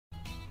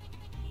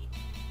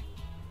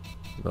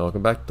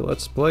Welcome back to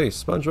Let's Play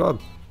Spongebob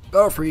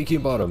Battle for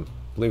Bikini Bottom.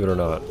 Believe it or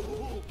not,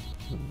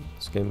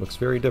 this game looks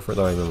very different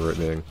than I remember it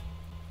being.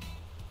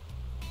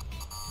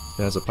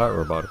 It has a pirate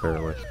robot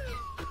apparently.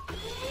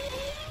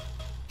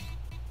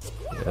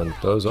 And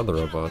those other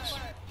robots.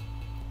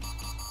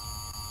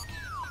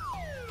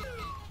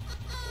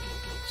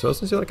 So it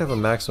doesn't seem like I have a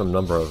maximum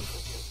number of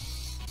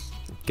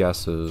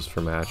guesses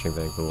for matching,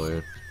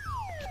 thankfully.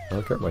 I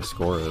don't care what my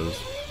score is.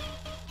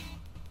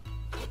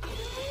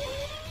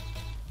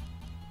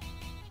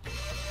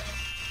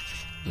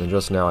 And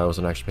just now I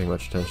wasn't actually paying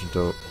much attention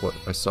to what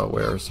I saw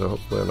where, so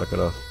hopefully I'm not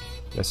gonna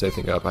mess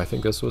anything up. I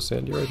think this was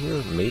Sandy right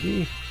here,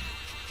 maybe?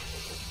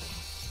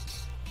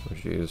 Oh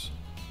jeez.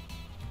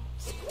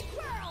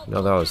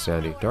 No, that was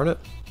Sandy. Darn it.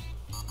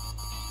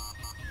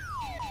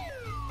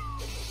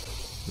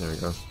 There we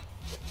go.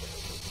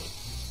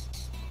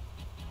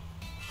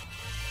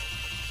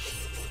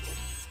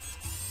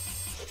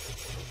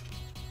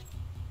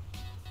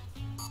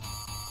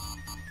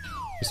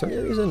 Is there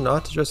any reason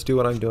not to just do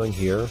what I'm doing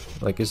here?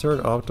 Like, is there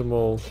an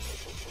optimal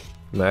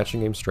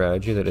matching game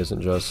strategy that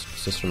isn't just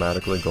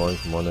systematically going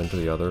from one end to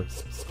the other,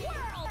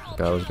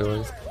 like I was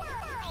doing?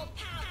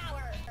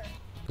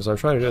 Because what I'm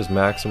trying to do is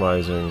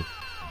maximizing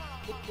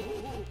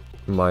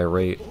my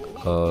rate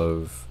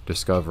of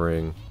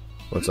discovering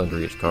what's under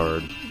each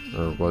card,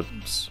 or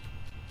what's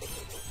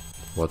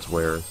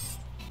where. And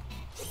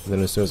then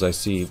as soon as I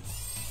see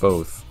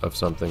both of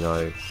something,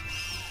 I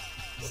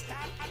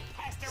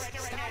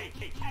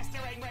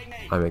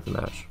make the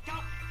match.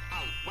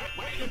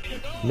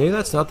 Maybe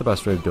that's not the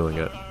best way of doing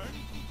it.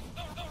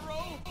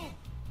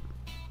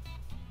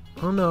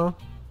 Oh no.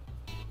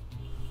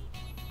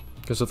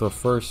 Because of the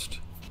first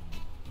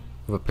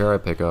of a pair I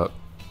pick up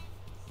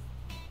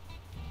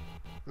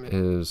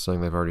is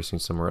something they've already seen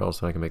somewhere else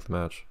and I can make the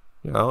match.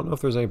 Yeah, I don't know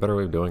if there's any better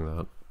way of doing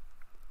that.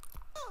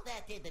 Oh,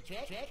 that did the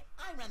trick.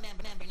 I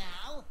remember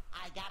now.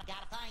 I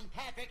gotta find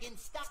Patrick and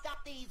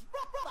stop these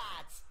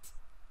robots.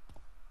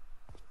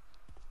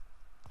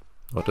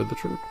 What did the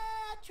trick?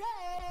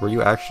 Were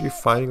you actually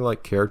finding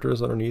like characters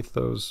underneath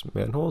those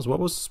manholes? What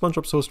was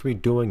SpongeBob supposed to be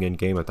doing in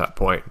game at that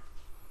point?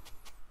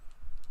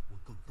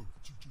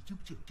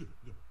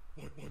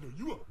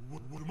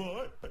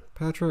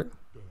 Patrick?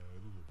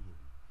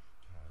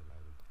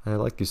 I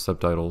like these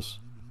subtitles.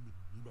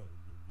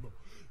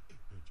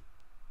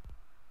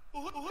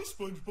 Hi,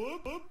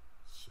 SpongeBob.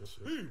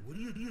 Hey, what are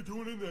you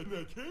doing in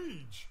that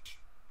cage?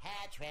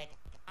 Patrick,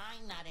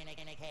 I'm not in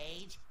a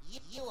cage.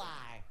 You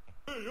are.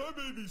 Hey, I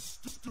may be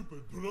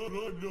stupid, but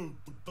I'm no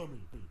dummy.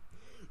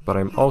 But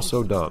I'm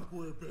also dumb.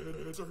 Square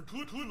beds are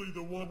clearly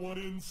the one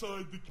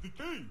inside the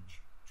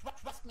cage.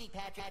 Trust me,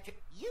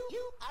 Patrick. You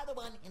are the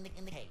one in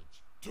the cage.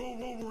 Don't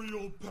worry,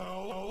 old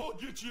pal. I'll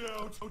get you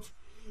out.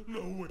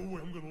 No way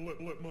I'm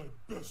gonna let my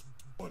best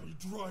buddy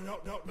dry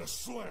out in a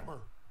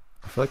slammer.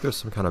 I feel like there's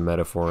some kind of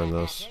metaphor in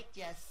this. Patrick,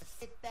 just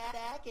sit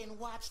back and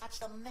watch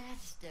the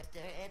master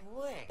at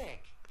work.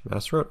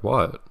 Master at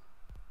what?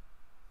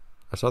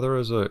 I saw there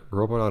was a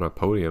robot on a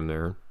podium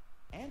there.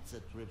 Answer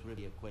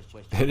trivia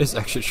question. It is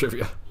actually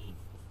trivia.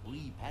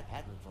 We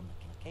Patrick from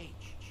the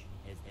cage.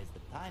 As the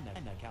time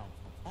account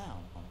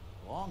found,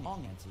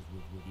 long answers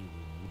will be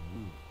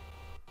removed.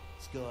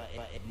 Score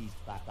at least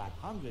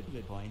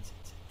 500 points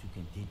to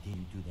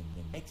continue to the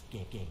next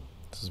game.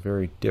 This is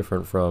very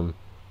different from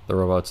the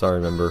robots I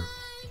remember.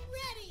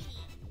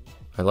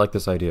 I like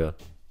this idea.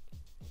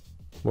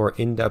 More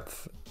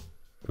in-depth,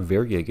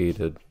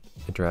 variegated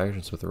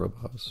interactions with the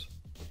robots.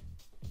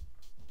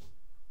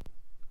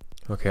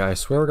 Okay, I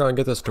swear we're gonna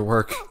get this to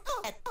work.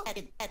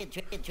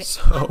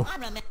 So,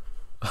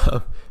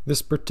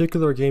 this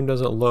particular game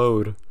doesn't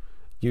load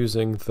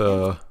using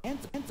the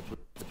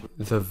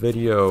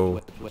video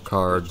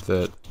card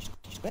that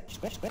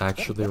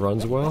actually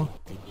runs well.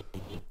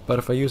 But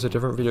if I use a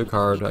different video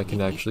card, I can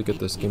actually get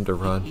this game to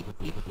run.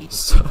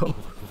 So,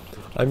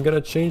 I'm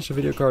gonna change the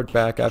video card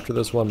back after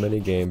this one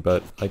minigame,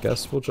 but I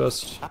guess we'll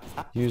just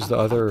use the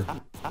other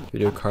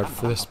video card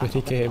for this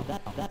minigame.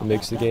 It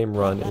makes the game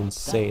run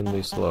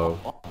insanely slow.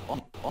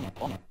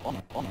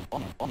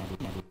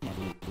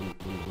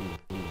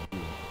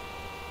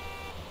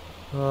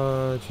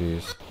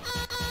 Jeez.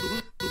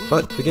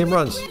 But the game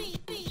runs!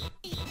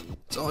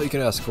 It's all you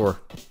can ask for.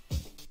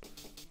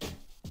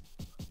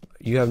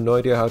 You have no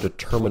idea how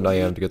determined I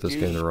am to get this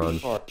game to run.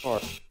 I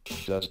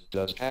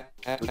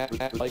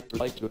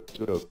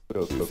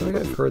think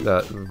I've heard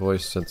that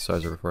voice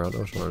synthesizer before. I don't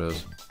know which one it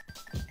is.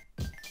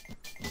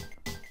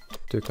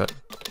 Dude, can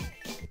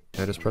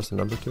I just press the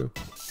number 2?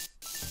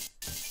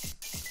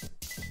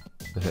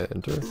 And hit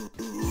enter?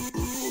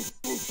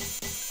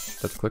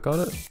 Let's click on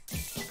it.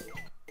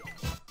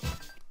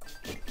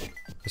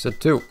 I said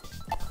 2.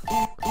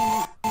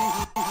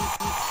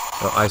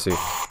 Oh, I see.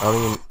 I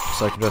mean,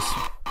 so I can just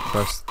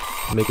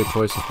make a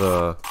choice with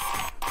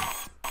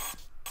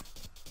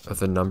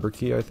the number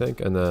key, I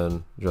think, and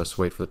then just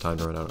wait for the time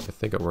to run out. I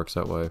think it works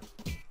that way.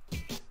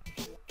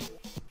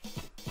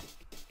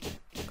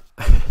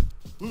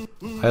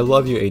 I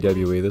love you,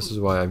 AWE. This is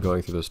why I'm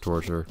going through this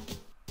torture.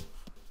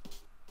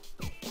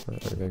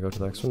 Alright, we're gonna go to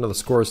the next one. No, the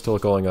score is still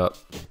going up.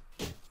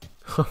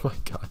 Oh my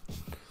god.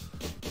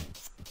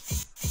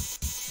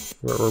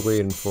 We're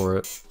waiting for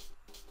it.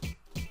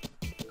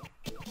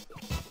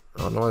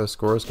 I don't know why the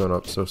score is going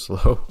up so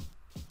slow.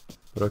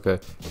 But okay.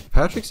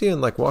 Patrick's even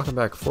like walking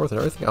back and forth and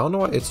everything. I don't know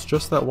why, it's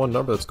just that one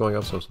number that's going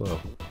up so slow.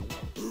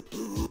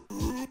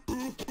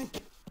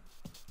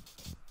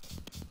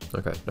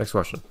 Okay, next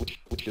question.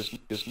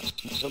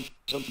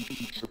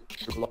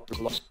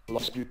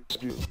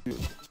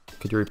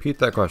 Could you repeat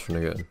that question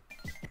again?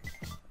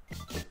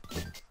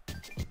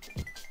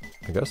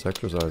 I guess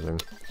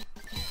exercising.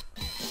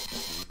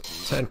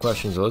 10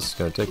 questions, so this is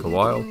gonna take a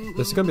while.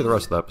 This is gonna be the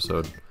rest of the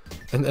episode.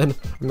 And then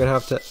I'm gonna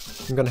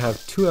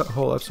have 2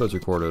 whole episodes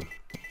recorded.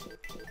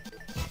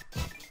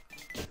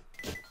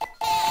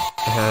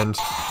 And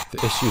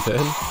the issue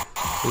then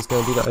is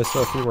gonna be that I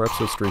still have 3 more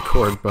episodes to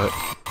record, but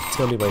it's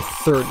gonna be my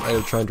 3rd night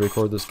of trying to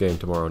record this game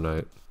tomorrow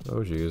night.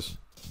 Oh jeez.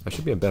 I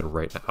should be in bed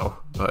right now,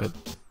 but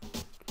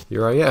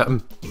here I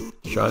am,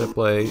 trying to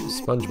play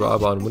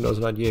Spongebob on Windows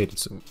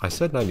 98. I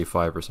said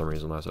 95 for some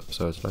reason last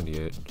episode, it's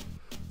 98.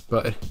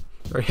 But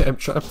here I am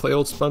trying to play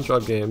old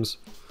Spongebob games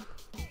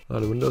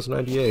on Windows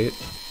 98.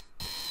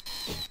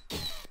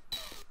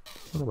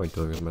 What am I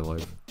doing with my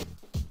life?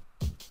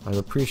 I'm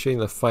appreciating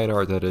the fine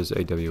art that is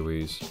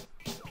AWE's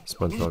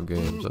Spongebob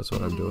games, that's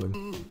what I'm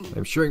doing.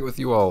 I'm sharing it with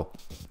you all,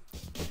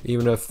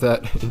 even if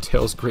that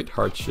entails great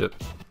hardship.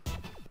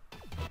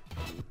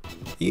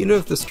 Even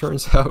if this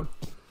turns out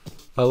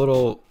a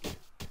little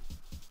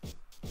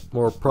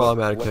more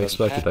problematic than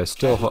expected, I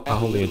still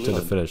wholly intend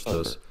to finish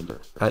this.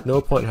 At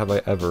no point have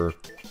I ever...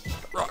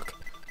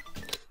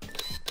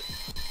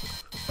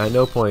 At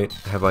no point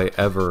have I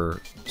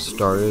ever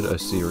started a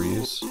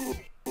series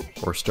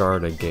or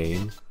started a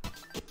game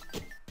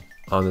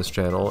on this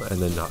channel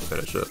and then not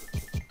finish it.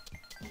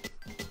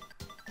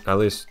 At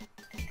least,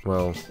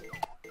 well...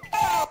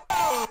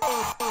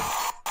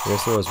 I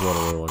guess there was one a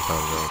really long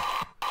time ago.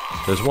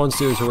 There's one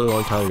series a really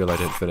long time ago that I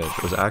didn't finish.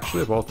 It was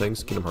actually, of all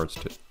things, Kingdom Hearts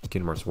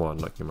 1,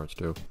 not Kingdom Hearts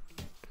 2.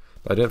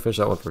 But I didn't finish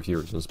that one for a few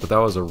reasons, but that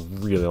was a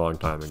really long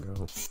time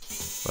ago.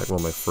 Like one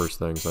of my first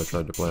things I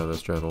tried to play on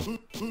this channel.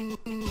 A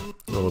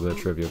little bit of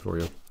trivia for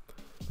you.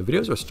 The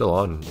videos are still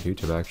on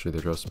YouTube actually,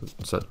 they're just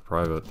set to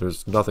private.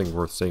 There's nothing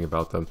worth saying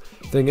about them.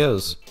 Thing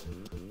is,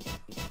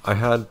 I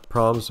had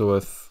problems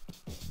with...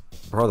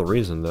 Part of the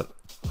reason that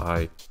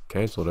I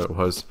cancelled it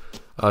was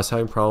I was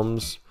having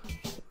problems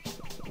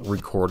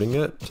recording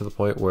it to the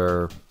point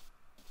where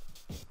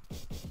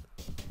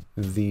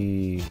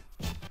there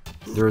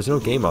is no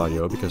game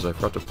audio because I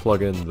forgot to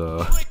plug in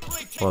one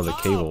of the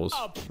cables.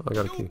 Oh, I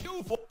got a key.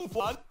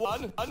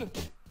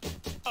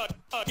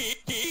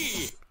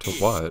 To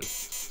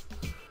what?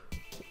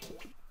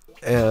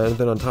 And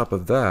then on top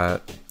of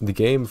that, the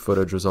game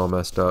footage was all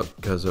messed up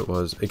because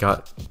it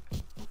got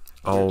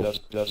all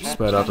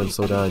sped up and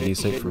slowed down and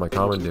desynced from my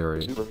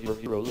commentary.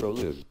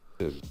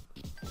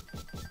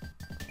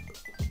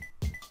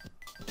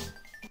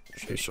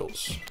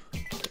 Facials.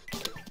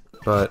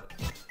 But,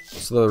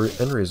 so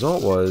the end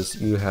result was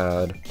you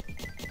had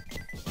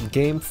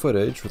game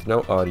footage with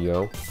no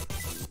audio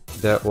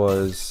that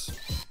was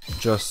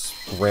just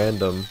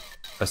random,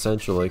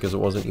 essentially, because it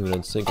wasn't even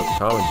in sync with the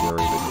commentary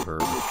that you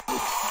heard.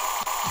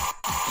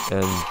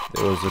 And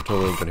it was a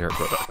totally incoherent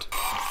product.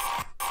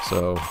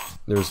 So,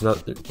 there's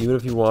not, even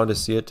if you wanted to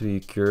see it to be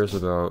curious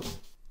about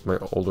my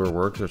older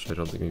works, which I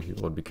don't think many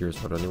people would be curious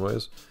about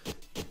anyways,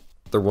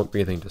 there won't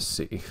be anything to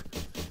see.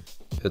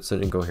 It's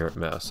an incoherent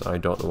mess. I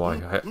don't know why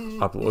I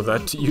upload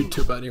that to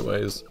YouTube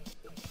anyways.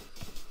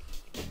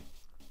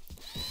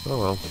 Oh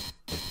well.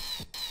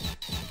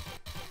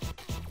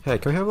 Hey,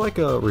 can we have like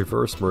a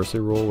reverse mercy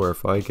rule where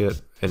if I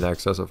get in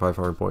excess of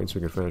 500 points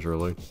we can finish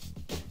early?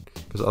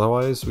 Because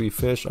otherwise we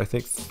finished I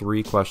think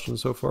 3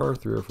 questions so far,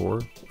 3 or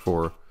 4?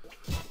 4.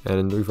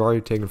 And we've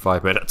already taken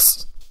 5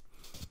 minutes.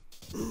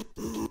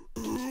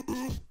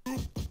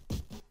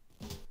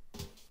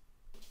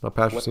 Well,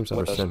 Patrick seems to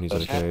understand he's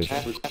in a cage.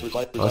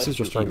 Unless he's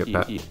just trying to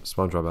get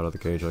Spongebob out of the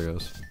cage, I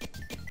guess.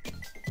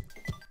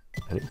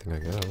 Anything, I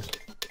guess.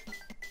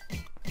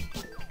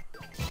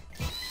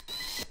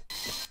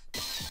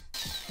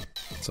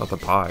 It's not the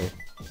pie.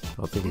 I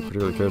don't think he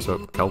particularly cares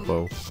about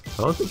Kelpo.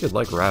 I don't think he'd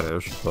like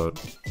radish, but...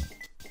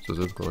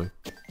 specifically.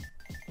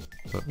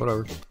 But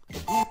whatever.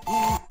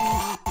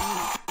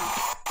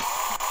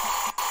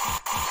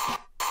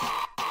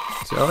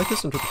 See, I like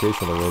this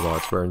interpretation of the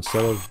robots, where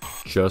instead of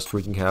just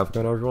wreaking havoc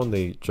on everyone,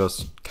 they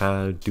just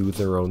kind of do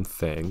their own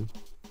thing.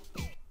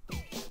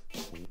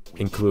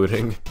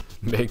 Including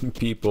making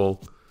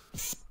people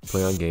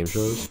play on game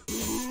shows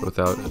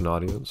without an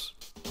audience.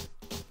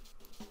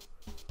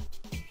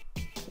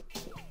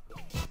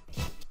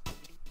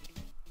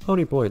 How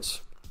many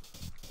points?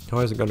 How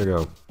is it gonna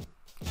go?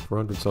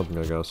 400 something,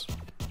 I guess.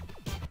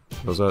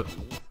 Was that...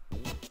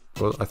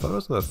 Well, I thought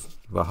it was in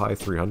the high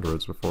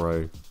 300s before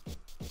I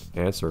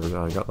answered, and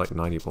I got like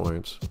 90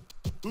 points.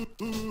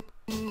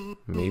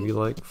 Maybe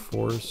like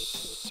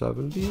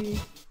 470?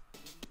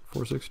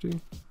 460?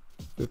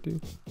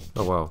 50?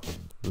 Oh wow.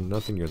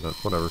 Nothing near that.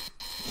 Whatever.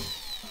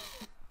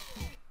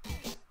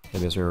 I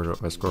misremembered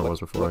what my score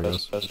was before, I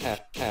guess.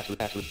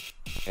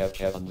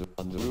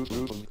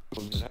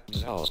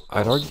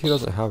 I'd argue he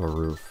doesn't have a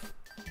roof.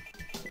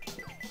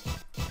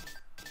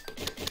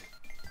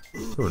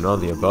 Ooh, none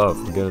of the above.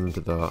 We're getting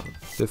into the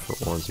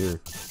difficult ones here.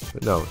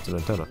 But no, it's an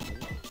antenna.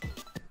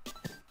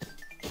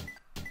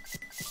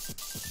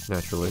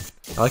 Naturally.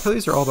 I like how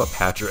these are all about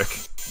Patrick.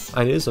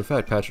 And it is, in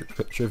fact, Patrick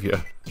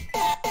trivia.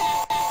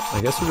 I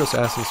guess we're just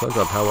asking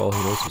Spongebob how well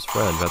he knows his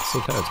friend, but at the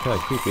same time, it's kind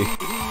of creepy.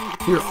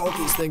 Here are all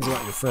these things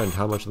about your friend.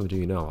 How much of them do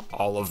you know?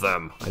 All of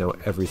them. I know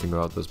everything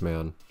about this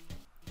man.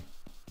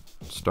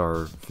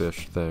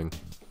 Starfish thing.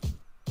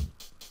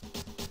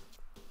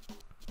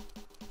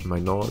 My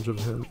knowledge of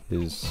him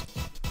is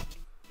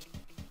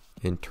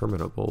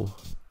interminable.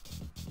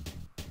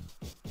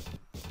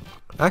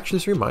 Actually,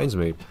 this reminds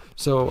me.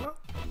 So,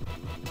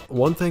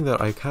 one thing that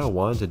I kind of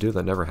wanted to do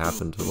that never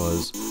happened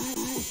was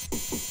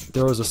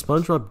there was a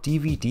SpongeBob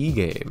DVD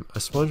game, a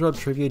SpongeBob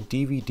Trivia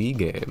DVD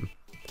game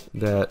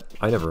that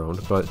I never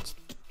owned, but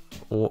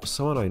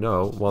someone I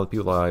know, one of the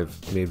people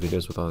I've made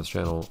videos with on this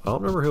channel, I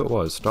don't remember who it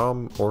was,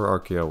 Stom or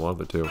Archeo, one of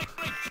the two.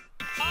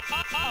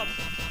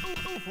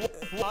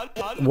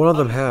 One of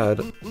them had,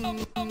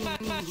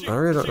 I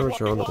really don't know which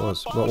one it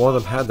was, but one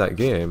of them had that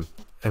game,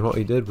 and what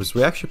we did was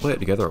we actually played it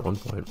together at one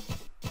point.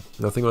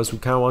 The thing was, we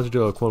kind of wanted to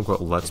do a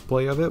quote-unquote let's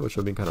play of it, which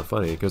would be kind of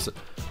funny, because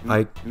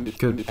I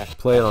could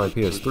play it on my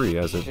PS3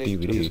 as a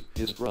DVD.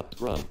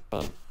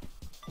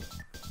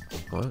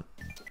 What?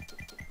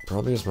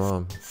 Probably his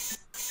mom,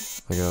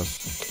 I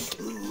guess.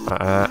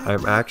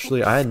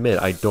 I admit,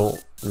 I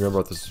don't remember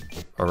what this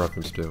is a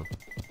reference to.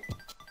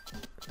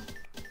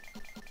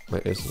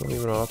 Wait, is this not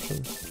even an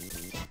option?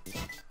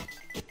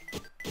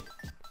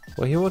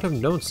 Well, he would have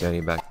known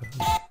Sandy back then.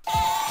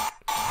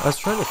 I was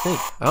trying to think.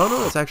 I don't know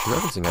what it's actually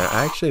referencing.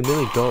 I actually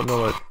really don't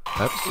know what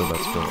episode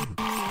that's from.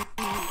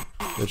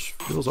 Which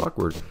feels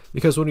awkward.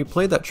 Because when we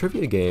played that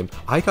trivia game,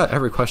 I got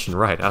every question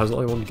right. I was the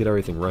only one to get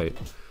everything right.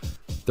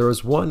 There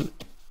was one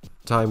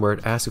time where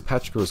it asked if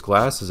Patrick was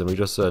glasses, and we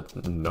just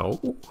said,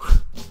 no.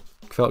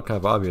 Felt kind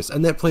of obvious.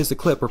 And then it plays the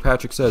clip where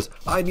Patrick says,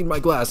 I need my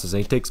glasses,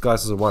 and he takes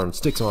glasses of water and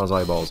sticks them on his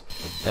eyeballs.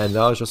 And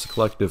that was just a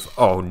collective,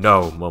 oh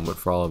no moment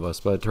for all of us.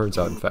 But it turns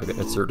out, in fact, the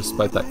answer,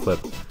 despite that clip,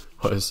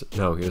 was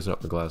no, he doesn't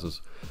have the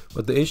glasses.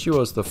 But the issue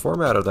was the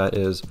format of that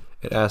is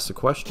it asks a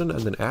question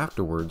and then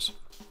afterwards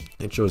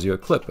it shows you a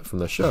clip from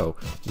the show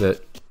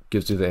that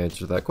gives you the answer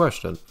to that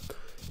question.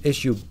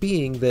 Issue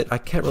being that I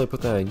can't really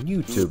put that on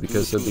YouTube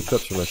because there'd be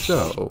clips from the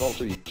show.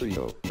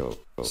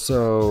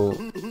 So,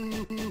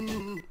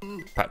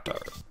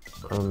 Patar.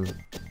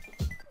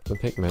 The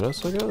Pink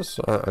Menace, I guess?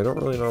 I don't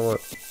really know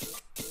what.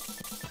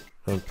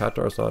 And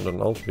Patar's not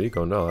an alter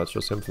ego, no, that's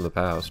just him from the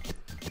past.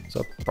 It's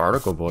a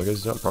Barnacle Boy, I guess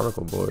he's not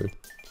Barnacle Boy.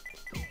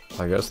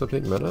 I guess the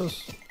Pink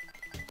Menace?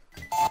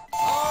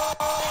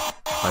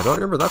 I don't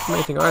remember that from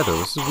anything either,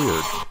 this is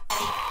weird.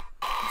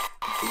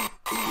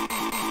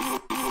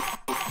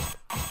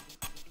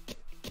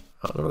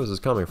 I don't know where this is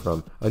coming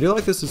from. I do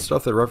like this is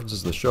stuff that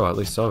references the show, at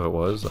least some of it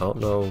was. I don't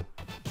know.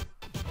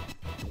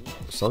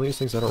 Some of these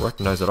things I don't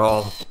recognize at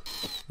all.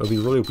 It would be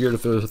really weird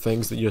if there were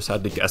things that you just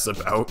had to guess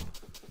about.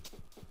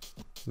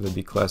 It would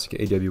be classic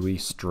AWE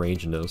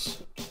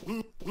strangeness.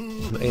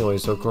 Anyway,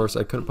 so of course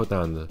I couldn't put that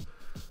on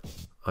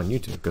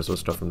YouTube because it was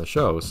stuff from the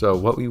show. So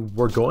what we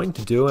were going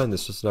to do, and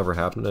this just never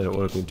happened and it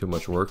would have been too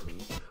much work,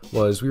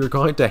 was we were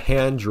going to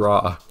hand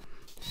draw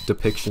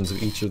depictions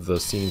of each of the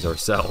scenes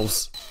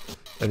ourselves.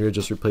 And we would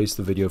just replace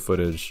the video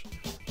footage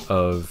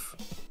of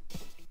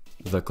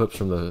the clips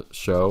from the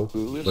show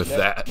with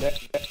that.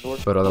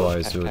 But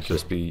otherwise it would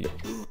just be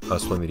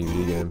us playing the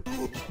DVD game.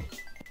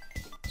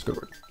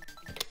 Squidward.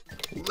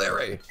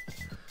 Larry!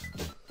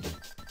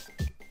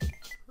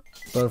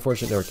 But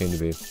unfortunately it never came to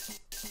be.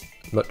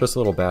 But just a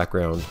little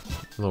background,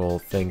 a little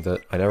thing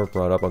that I never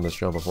brought up on this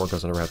channel before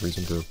because I never had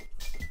reason to.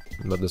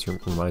 But this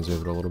reminds me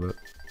of it a little bit.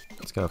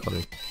 It's kind of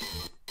funny.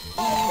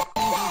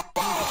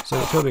 So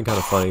it could have been kind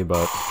of funny,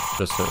 but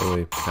just didn't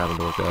really happen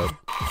to work out.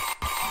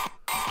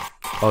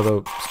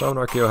 Although, Stom and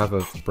Archeo have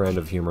a brand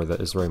of humor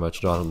that is very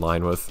much not in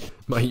line with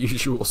my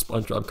usual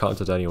SpongeBob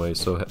content anyway,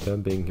 so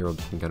them being here would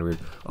be kind of weird.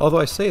 Although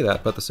I say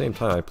that, but at the same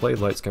time, I played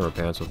Lights, Camera,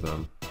 Pants with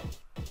them.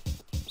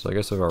 So I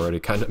guess I've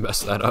already kind of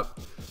messed that up.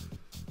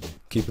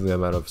 Keeping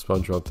them out of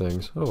SpongeBob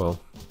things. Oh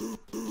well.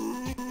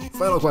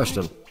 Final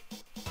question.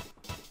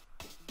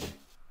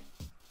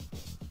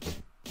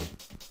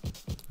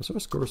 What's our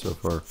score so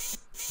far?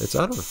 It's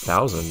out of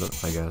 1,000,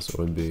 I guess it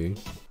would be.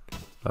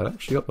 I'd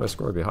actually hope my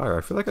score would be higher.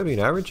 I feel like I've been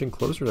averaging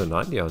closer to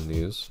 90 on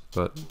these,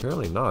 but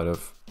apparently not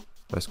if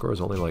my score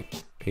is only like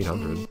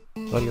 800.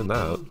 Not even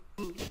that,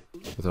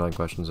 with 9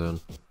 questions in.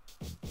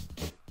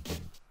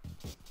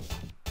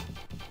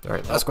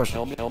 Alright, last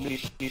question.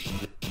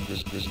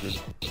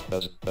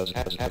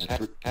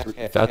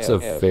 That's a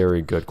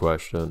very good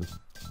question.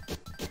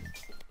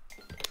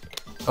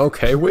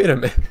 Okay, wait a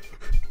minute.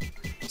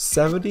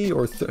 70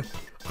 or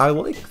I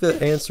like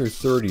the answer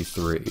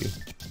 33.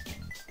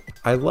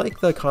 I like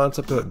the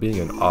concept of it being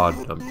an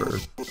odd number.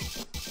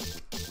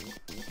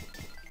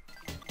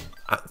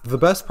 The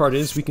best part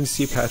is we can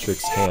see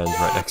Patrick's hands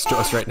right next to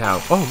us right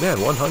now. Oh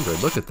man,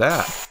 100, look at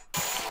that.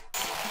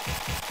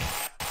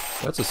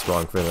 That's a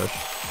strong finish.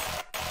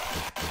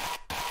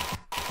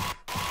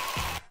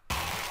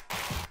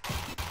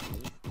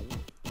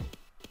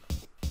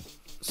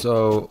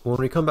 So, when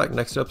we come back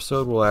next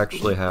episode, we'll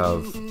actually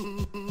have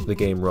the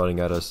game running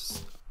at a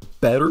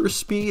better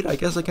speed. I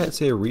guess I can't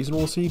say a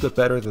reasonable speed, but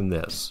better than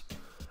this.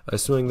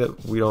 Assuming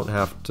that we don't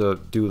have to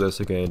do this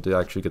again to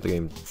actually get the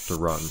game to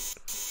run.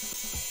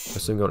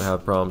 Assuming we don't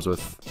have problems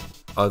with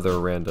other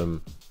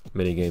random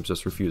minigames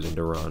just refusing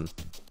to run.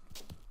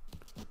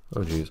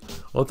 Oh jeez.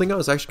 One thing I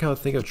was actually kind of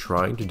thinking of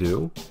trying to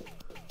do,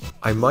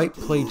 I might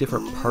play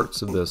different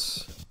parts of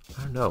this.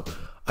 I don't know.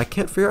 I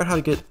can't figure out how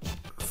to get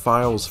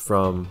files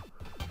from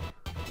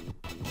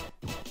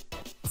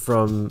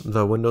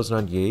the Windows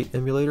 98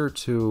 emulator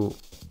to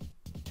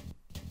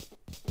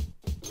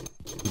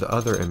the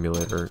other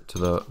emulator, to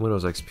the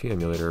Windows XP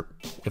emulator,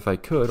 if I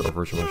could, or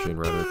virtual machine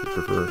rather, if you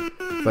prefer.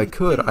 If I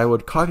could, I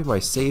would copy my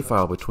save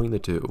file between the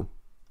two.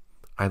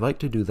 I'd like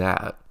to do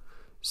that,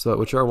 so that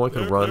whichever one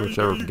can run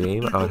whichever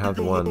game, I would have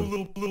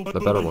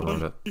the better one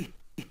on it.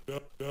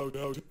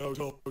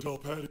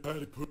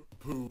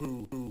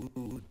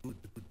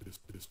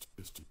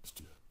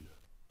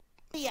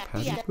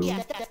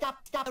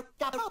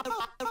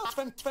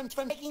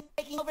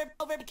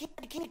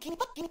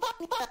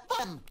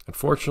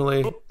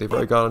 Unfortunately, they've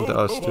already gotten to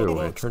us too,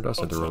 and turned us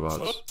into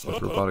robots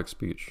with robotic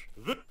speech.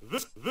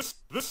 This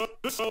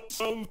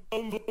sounds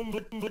like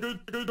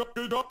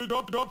a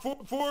dog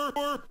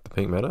for The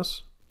Pink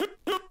Menace?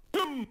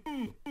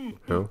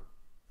 Who?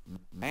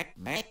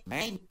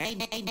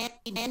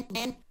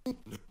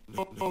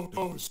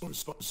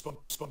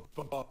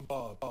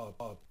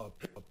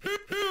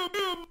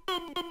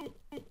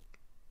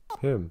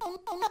 Him.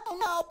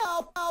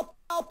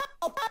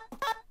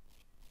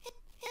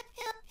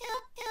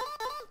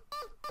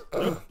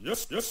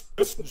 Yes.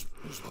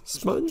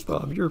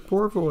 Spongebob, your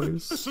poor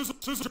voice. This is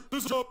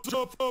job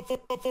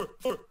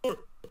for.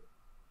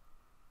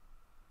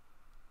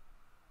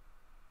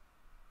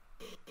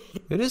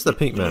 It is the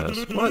Pink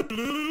Menace. What?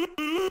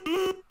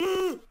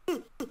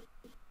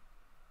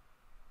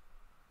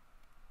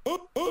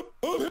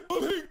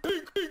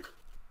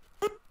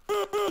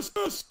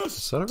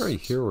 It's not a very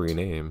hero-y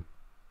name.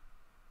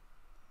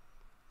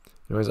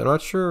 Anyways, I'm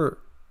not sure.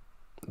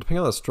 Depending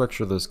on the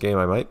structure of this game,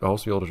 I might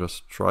also be able to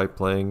just try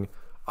playing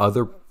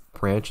other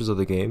branches of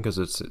the game, because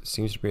it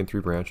seems to be in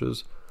 3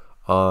 branches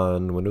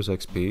on Windows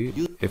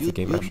XP, if the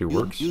game actually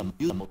works.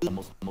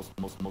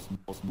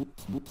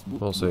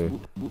 We'll see.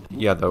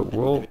 Yeah, though,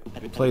 we'll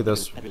play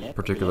this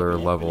particular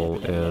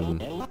level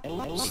in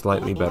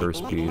slightly better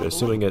speed,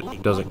 assuming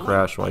it doesn't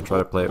crash when I try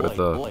to play it with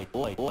a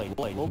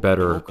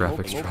better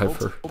graphics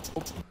driver.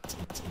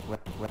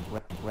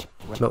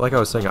 But like I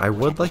was saying, I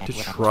would like to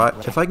try,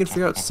 if I can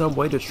figure out some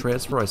way to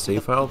transfer my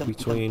save file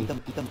between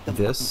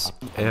this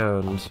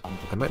and,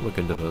 I might look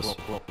into this.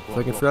 If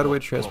I can figure out a way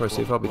to transfer my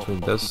save file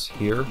between this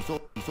here,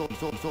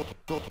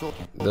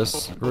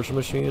 this virtual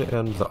machine,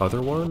 and the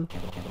other one,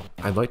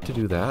 I'd like to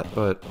do that,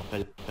 but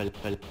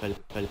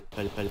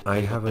I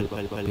haven't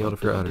been able to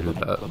figure out how to do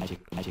that.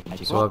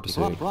 So I'll have to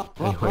see.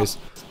 Anyways,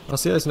 I'll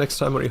see you guys next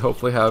time when we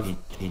hopefully have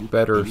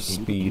better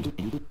speed.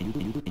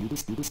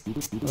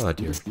 Oh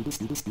dear.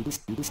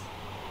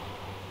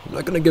 I'm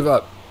not gonna give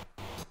up.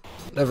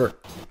 Never.